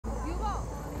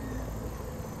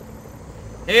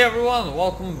Hey everyone,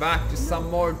 welcome back to some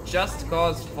more Just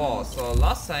Cause 4. So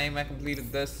last time I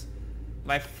completed this,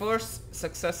 my first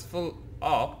successful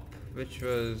op, which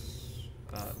was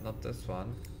not this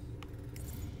one.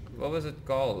 What was it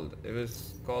called? It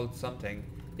was called something.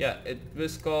 Yeah, it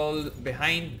was called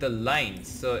Behind the Lines.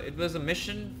 So it was a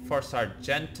mission for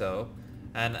Sargento,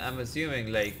 and I'm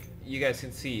assuming, like, you guys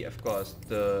can see, of course,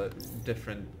 the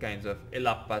different kinds of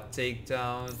Ilapa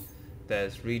takedown.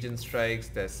 There's region strikes,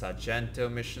 there's Sargento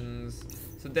missions.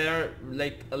 So there are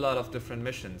like a lot of different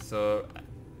missions. So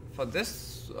for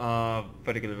this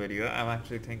particular video, I'm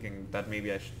actually thinking that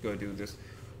maybe I should go do this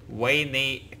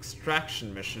Wanay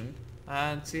extraction mission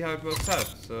and see how it works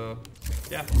out. So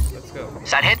yeah, let's go.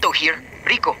 Sargento here.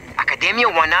 Rico, Academia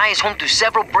Wanay is home to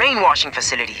several brainwashing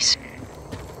facilities.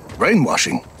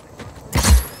 Brainwashing?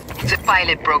 It's a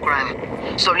pilot program.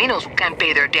 Solinos who can't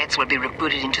pay their debts will be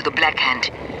recruited into the Black Hand,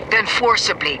 then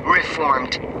forcibly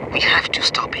reformed. We have to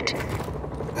stop it.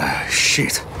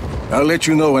 Shit. I'll let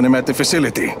you know when I'm at the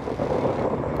facility.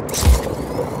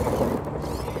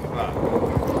 Wow.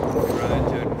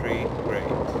 Great.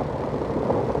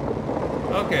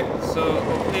 Okay, so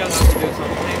hopefully I'll have to do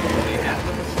something really at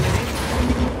the facility.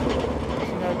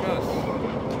 See how it goes.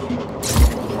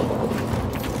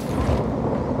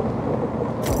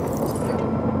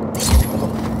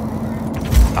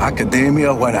 Academia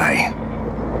Wanay.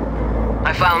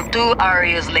 I found 2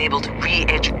 areas labeled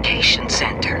Re-Education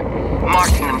Center.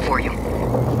 Marking them for you.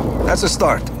 That's a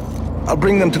start. I'll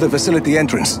bring them to the facility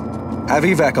entrance. Have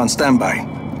evac on standby.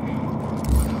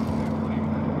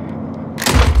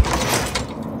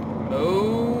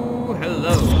 Oh,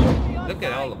 hello. Look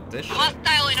at all of this shit.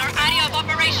 Hostile in our area of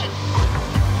operation.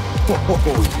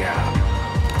 Oh, yeah.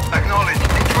 Acknowledge.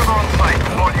 Intruder on site.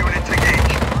 All units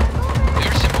engaged.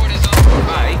 Your support is on.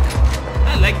 Right.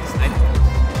 I like this night.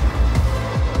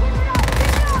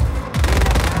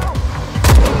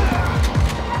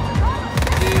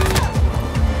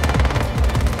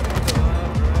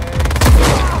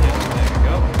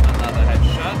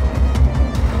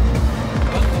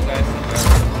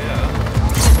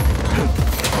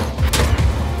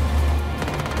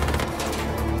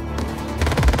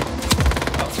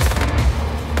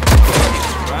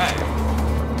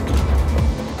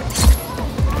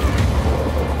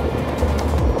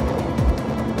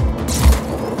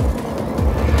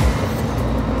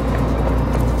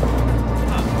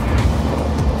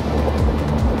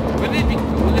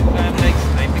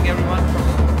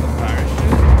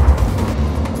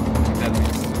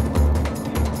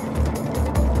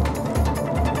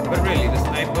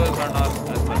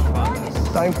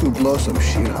 Time to blow some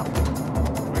shit up.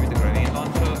 Maybe the grenade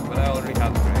launcher, but I already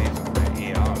have the grenades for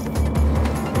the AR.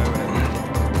 Where would I need?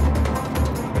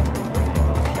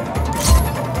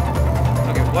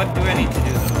 Okay, what do I need to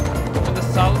do though? Open the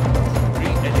South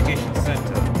Re-Education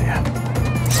Center. Yeah.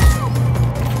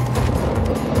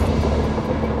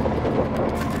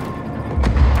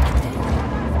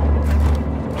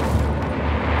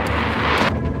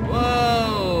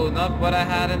 Whoa, not what I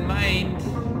had in mind.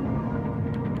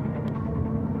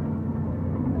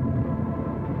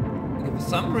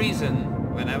 For some reason,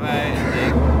 whenever I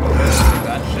like do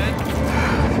that shit,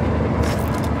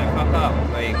 I fuck up.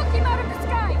 Like,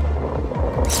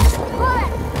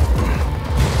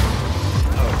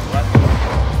 oh, what?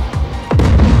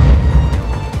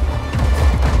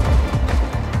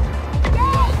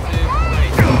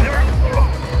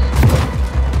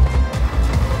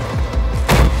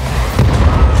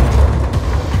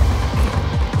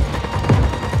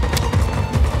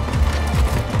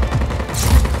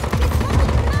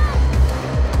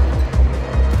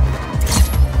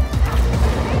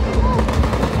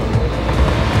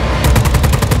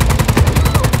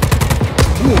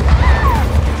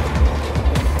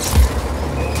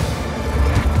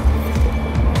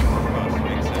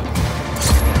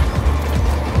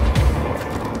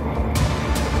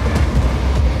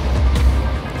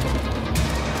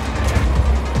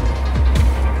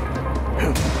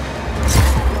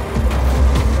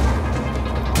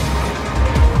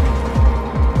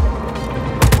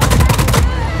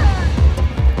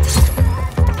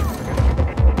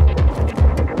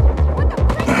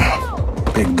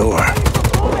 Big door.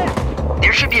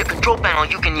 There should be a control panel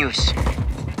you can use.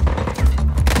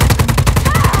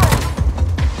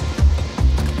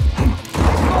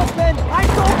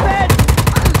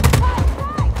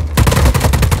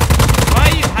 Why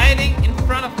are you hiding in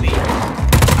front of me?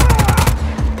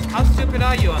 How stupid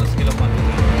are you on a scale of 1 to 10?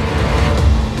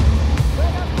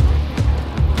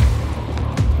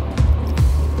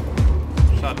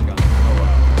 Shotgun. Oh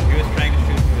wow. He was trying to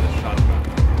shoot me with a shotgun.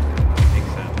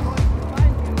 Makes sense.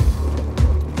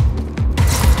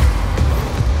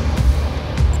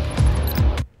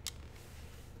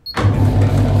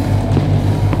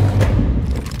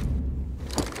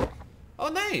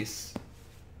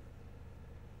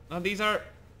 these are...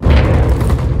 Oye,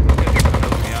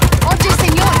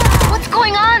 señor! What's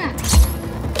going on?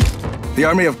 The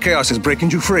army of chaos is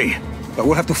breaking you free, but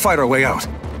we'll have to fight our way out.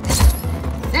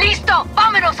 Listo!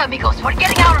 Vámonos, amigos! We're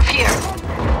getting out of here!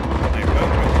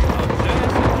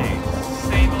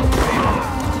 Same old,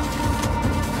 same old.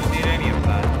 Don't need any of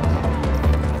that.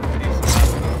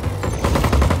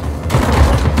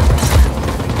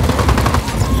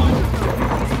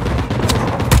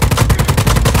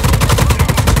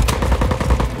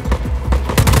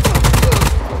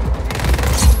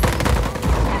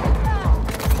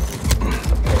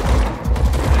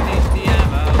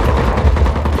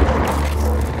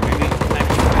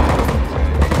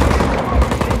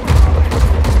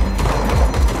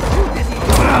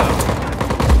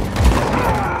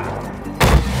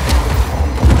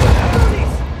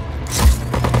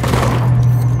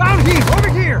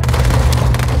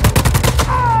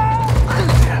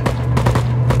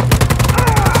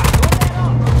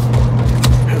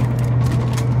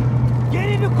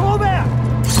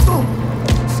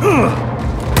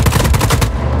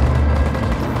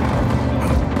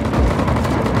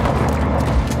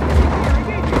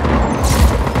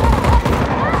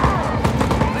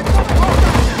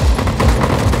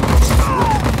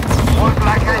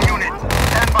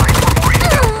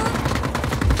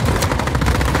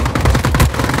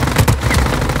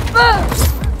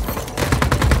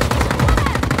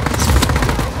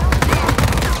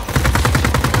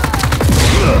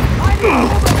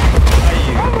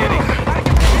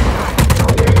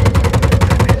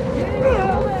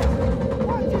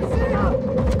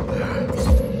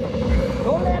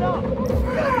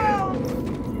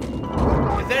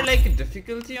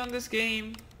 On this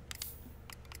game,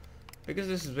 because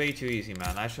this is way too easy,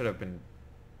 man. I should have been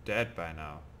dead by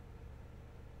now.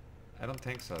 I don't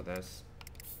think so. There's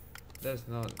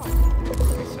no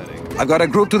resetting. I've got a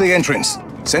group to the entrance.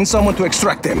 Send someone to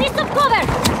extract them. Need some cover!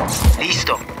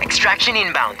 Listo. Extraction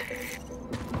inbound.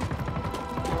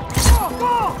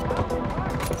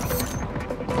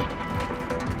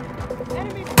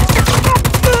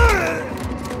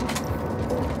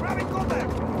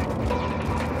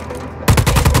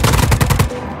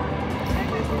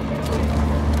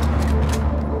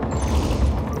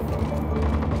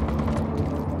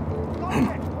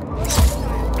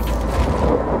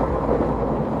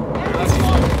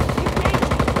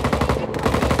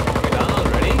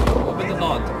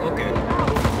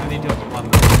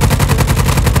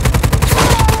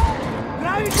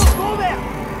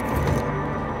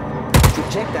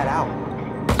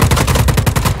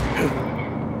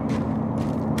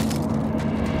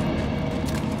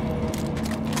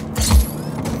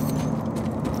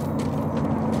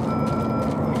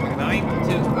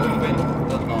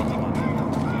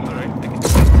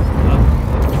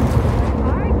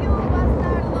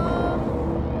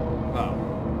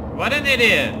 What an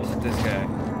idiot, this guy.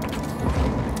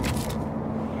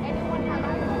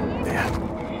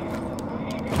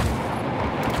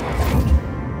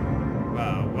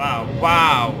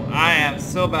 Wow. I am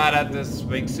so bad at this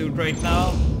wingsuit right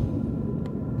now.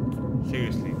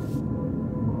 Seriously.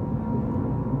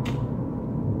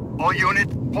 All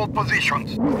units, hold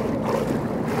positions. Come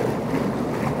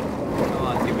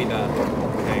on, give me that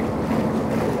thing.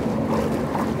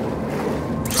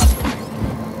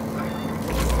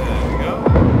 There we go.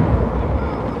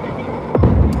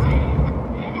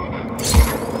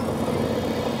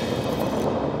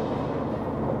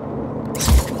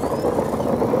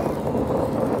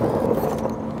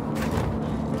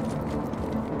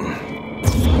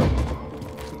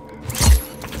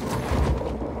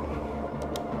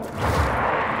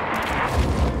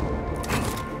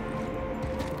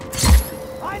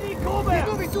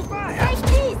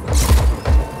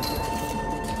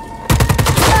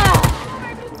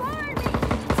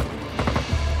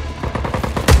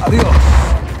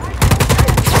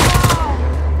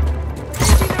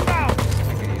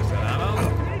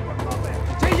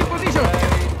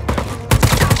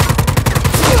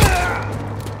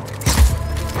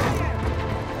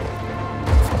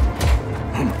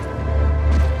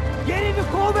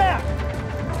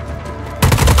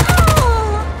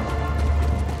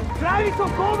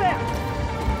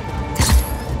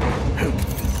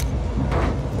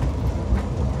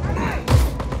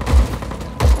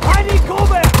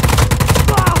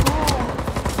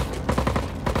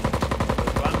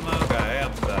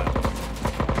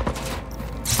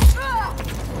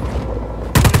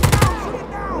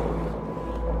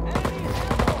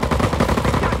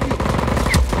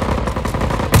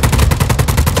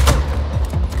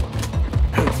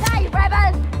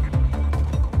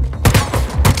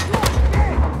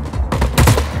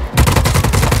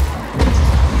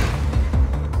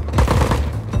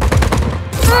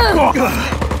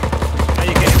 Are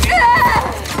you kidding me?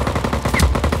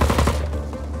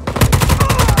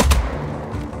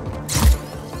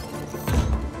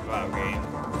 Wow, game.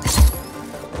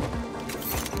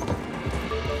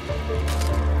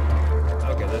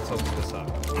 Okay, let's open this up.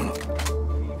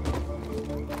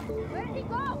 Where did he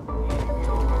go?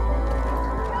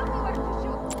 Tell me where to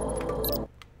shoot.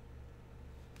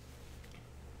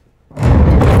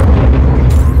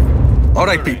 All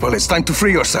right, people, it's time to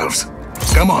free yourselves.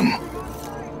 Come on.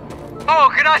 Oh,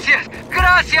 gracias!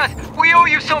 Gracias! We owe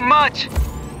you so much!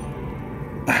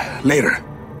 Later.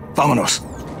 Vámonos.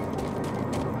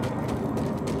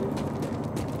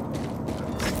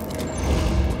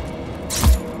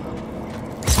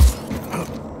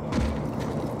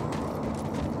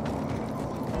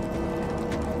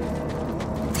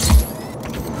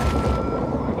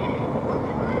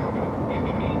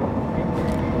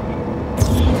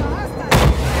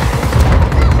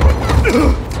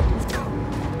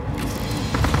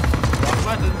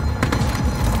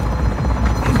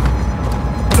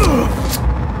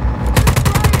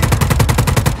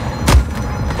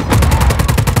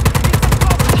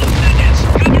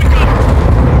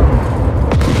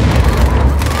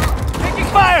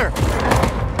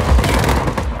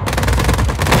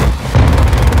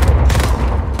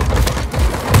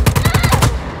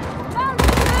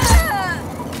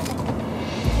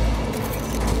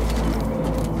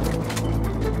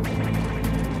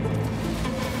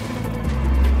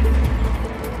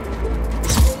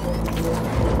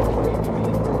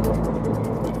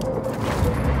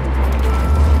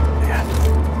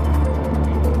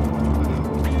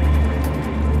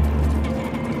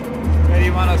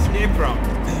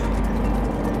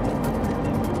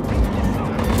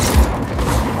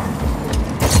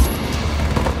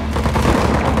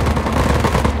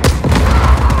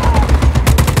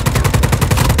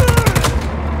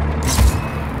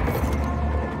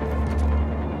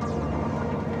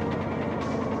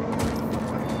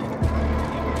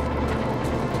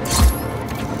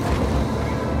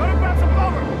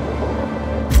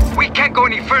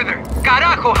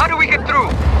 Carajo, how do we get through?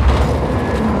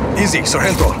 Easy,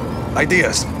 Sargento.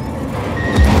 Ideas.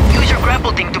 Use your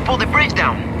grapple thing to pull the bridge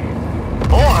down.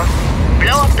 Or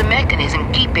blow up the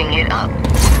mechanism keeping it up.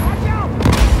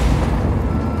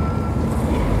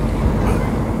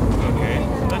 Okay,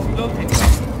 let's blow things up.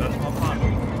 That's more fun.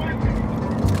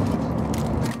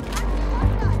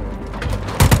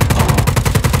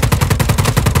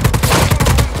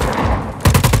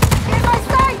 Get my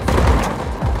sight!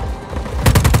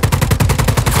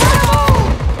 Oh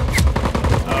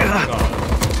god.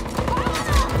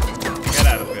 Get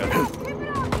out of here.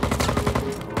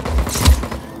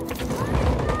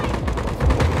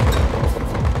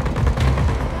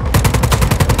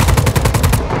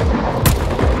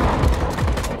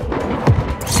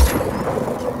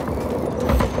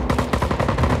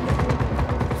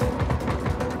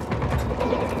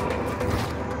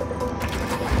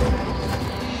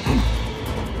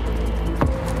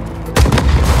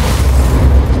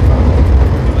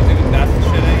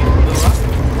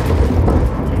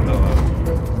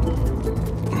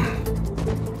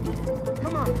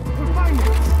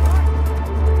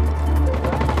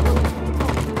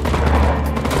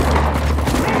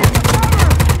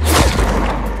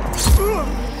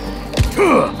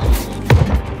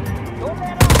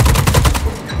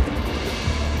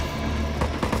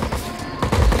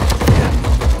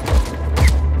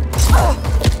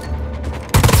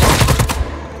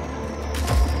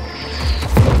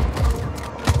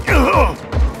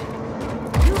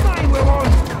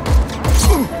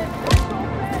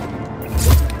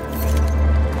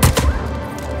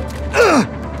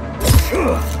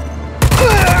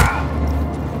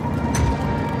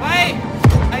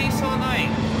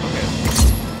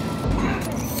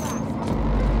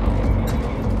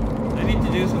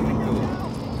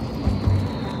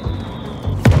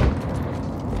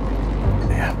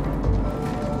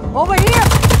 Over here!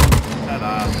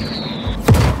 Ta-da.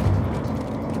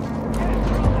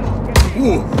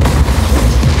 Ooh.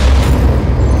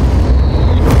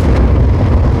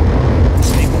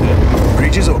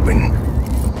 Bridge is open.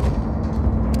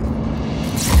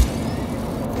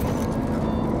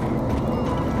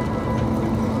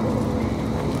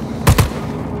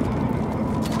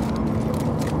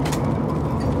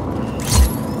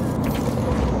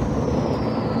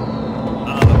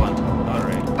 Another one.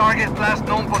 Alright. Target's last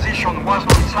known position was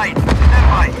on site. Stand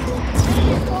by.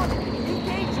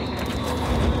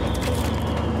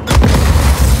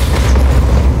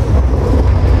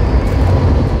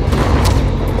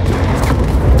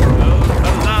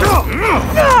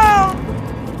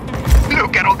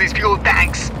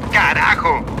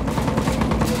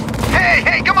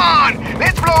 on!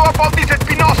 Let's blow up all these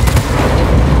espinos!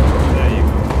 There you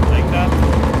go. Like that.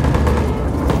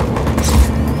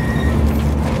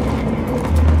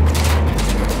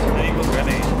 Enable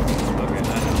grenade. Okay,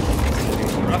 I know.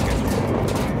 Use the rocket.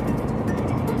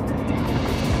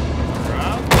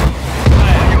 Around.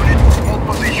 Fire. Unit, hold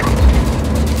positions.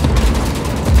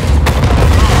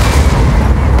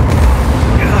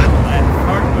 I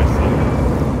hurt myself.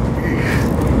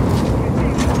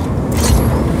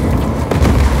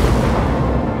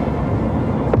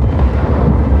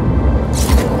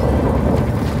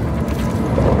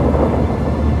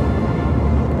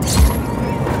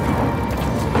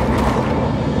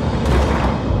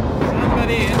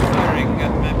 Somebody is firing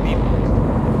at my people.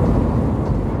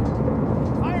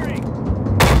 Firing!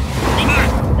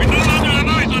 Command, we no longer have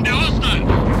eyes on the hostile.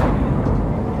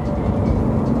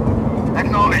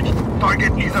 Acknowledged.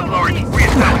 Target is at large.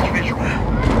 Re-establish visual.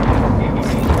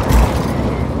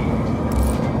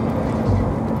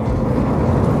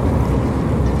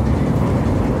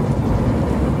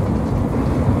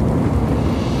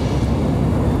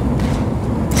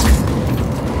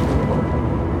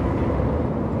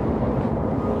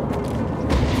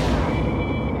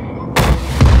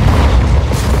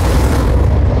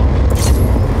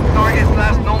 Target's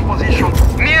last known position.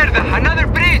 Mierda! Another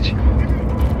bridge!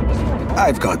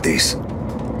 I've got this.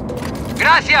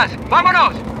 Gracias!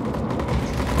 Vámonos!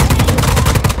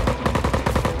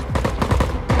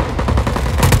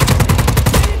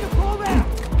 Ready to pull back!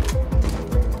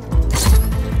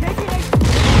 Taking it!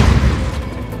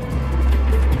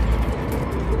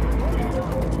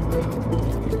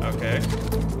 Okay.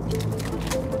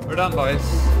 We're done, boys.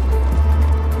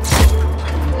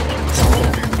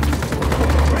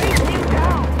 Bring him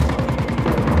down!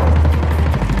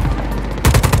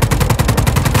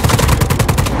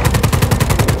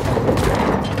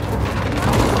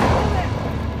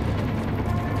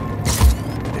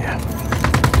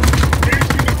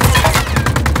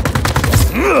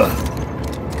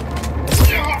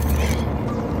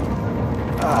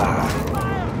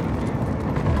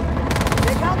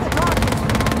 Take out the target!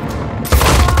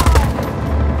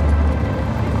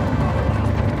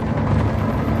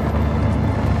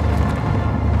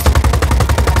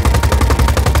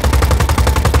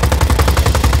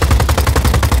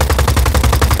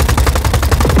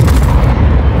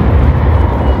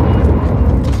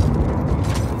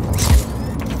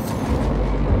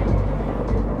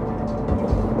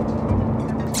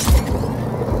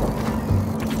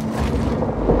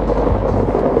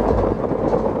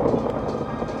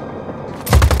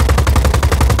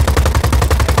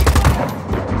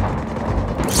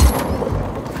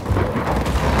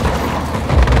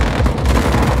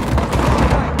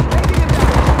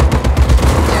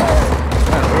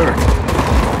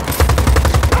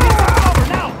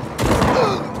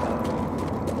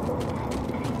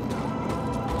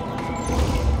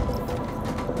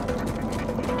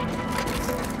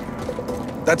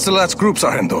 That's the last group,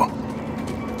 Sargento.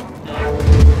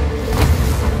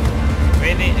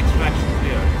 Wanay extraction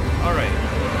clear. Alright.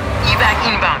 Evac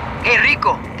inbound. Hey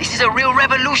Rico, this is a real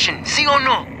revolution, see or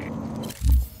no?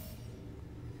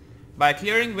 By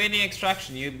clearing Wanay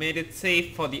extraction, you made it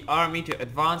safe for the army to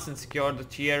advance and secure the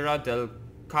Tierra del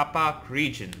Capac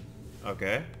region.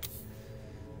 Okay.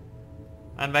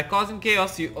 And by causing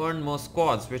chaos, you earn more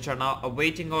squads, which are now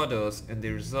awaiting orders in the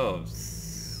reserves.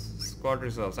 Squad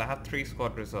reserves. I have 3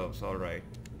 squad reserves. Alright.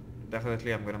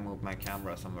 Definitely I'm gonna move my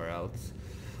camera somewhere else.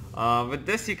 With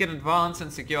this, you can advance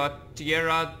and secure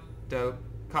Tierra del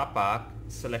Capac,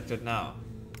 selected now.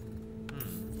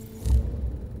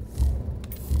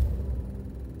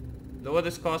 Lower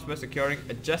this cost by securing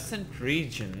adjacent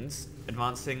regions,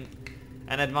 advancing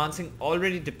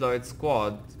already deployed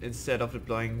squads instead of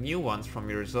deploying new ones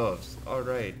from your reserves.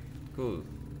 Alright, cool.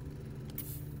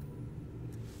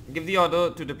 Give the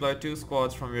order to deploy 2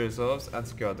 squads from your reserves and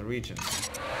secure the region.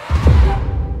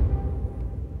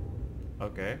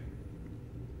 Okay.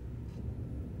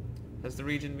 Has the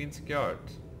region been secured?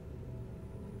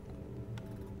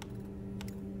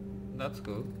 That's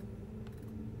cool.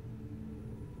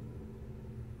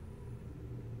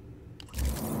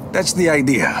 That's the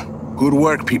idea. Good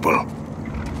work, people.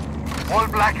 All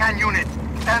Black Hand units,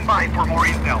 stand by for more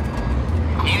intel.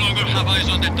 No longer have eyes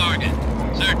on the target.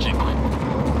 Searching.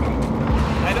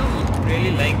 I don't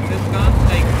really like this gun.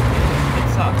 Like, it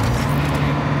sucks.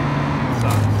 It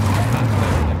sucks. That's what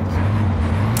I like.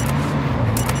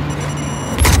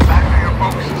 Back to your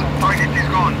posts. Target is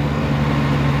gone.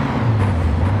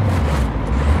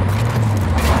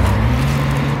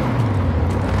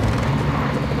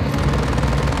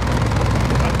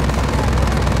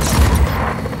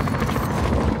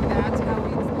 That's how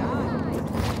it's done.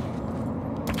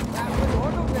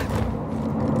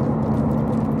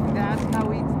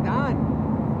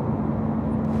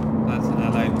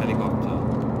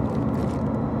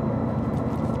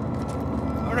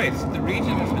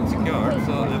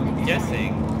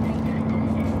 guessing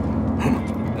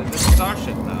there's a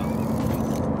starship now.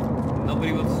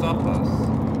 Nobody will stop us.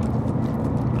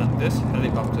 And this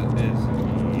helicopter is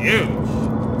huge.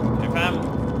 If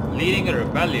I'm leading a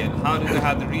rebellion, how do they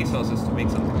have the resources to make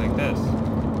something like this?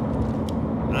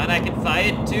 And I can fly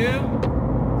it too?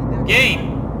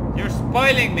 Game! You're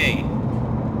spoiling me!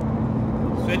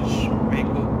 Switch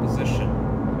vehicle position.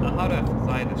 Now how do I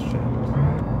fly this shit?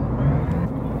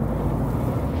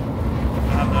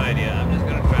 I have no idea. I'm just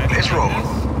gonna try. Let's roll. This.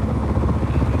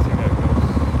 And let's see how it goes.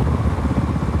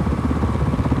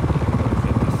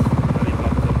 This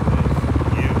helicopter is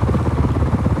huge.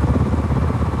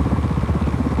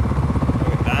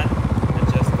 Look at that.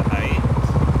 Adjust the height.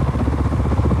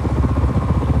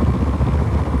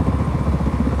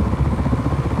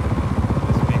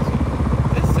 This makes it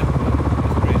this simple.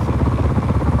 It's pretty simple.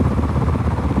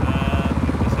 And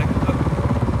give me a second. Look.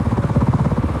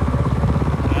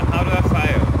 And how do I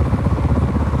fire?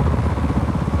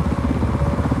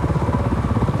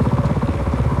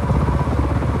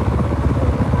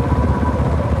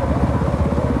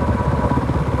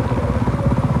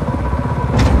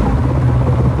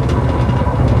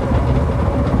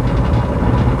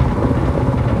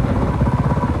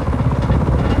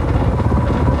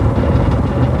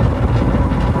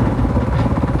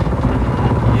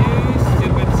 You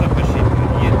stupid submachine gun.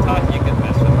 You thought you could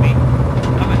mess with me?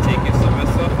 I'ma take you somewhere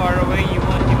so far away you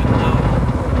won't even know.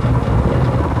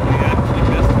 You actually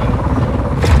messed with.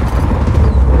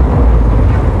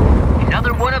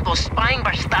 Another one of those spying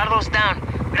bastardos down.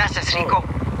 Gracias, Rico.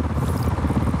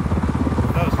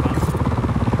 That was fun.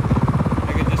 I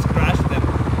could just crash them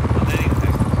on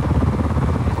anything.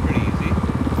 It's pretty easy.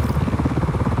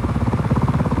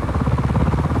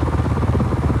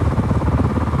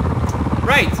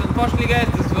 Right, so unfortunately guys,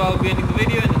 this is where I'll be ending the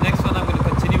video. In the next one I'm going to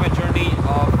continue my journey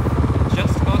of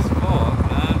Just Cause 4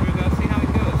 and we're going to see how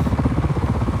it goes.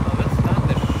 Now let's start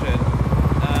this shit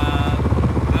and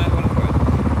then I'm going to quit.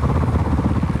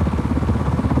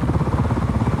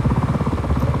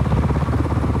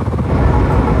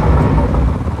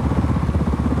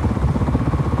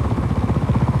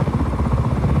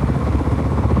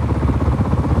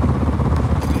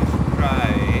 Let's try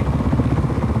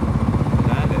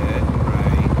land it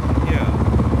right here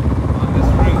on this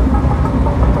roof.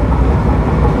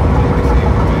 Let me see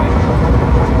if we're ready.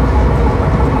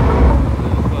 A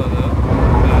little further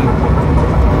back.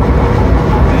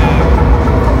 There.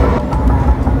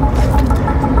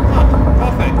 Huh,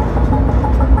 perfect.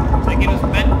 Like it was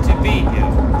meant to be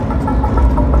here.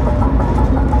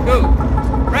 Cool.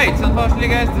 Right, so unfortunately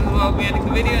guys, this is where I'll be ending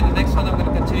the video. In the next one I'm going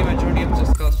to continue my journey of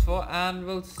Just Cause 4 and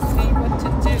we'll see what to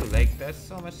do. Like there's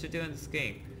so much to do in this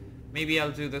game. Maybe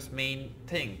I'll do this main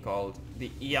thing called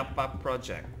the IAPA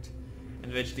project,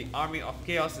 in which the army of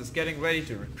chaos is getting ready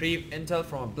to retrieve intel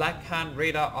from a Black Hand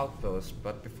radar outpost,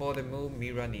 but before they move,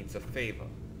 Mira needs a favor.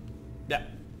 Yeah,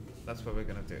 that's what we're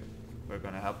gonna do. We're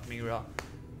gonna help Mira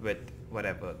with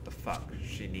whatever the fuck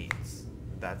she needs.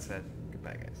 That's it.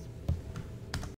 Goodbye guys.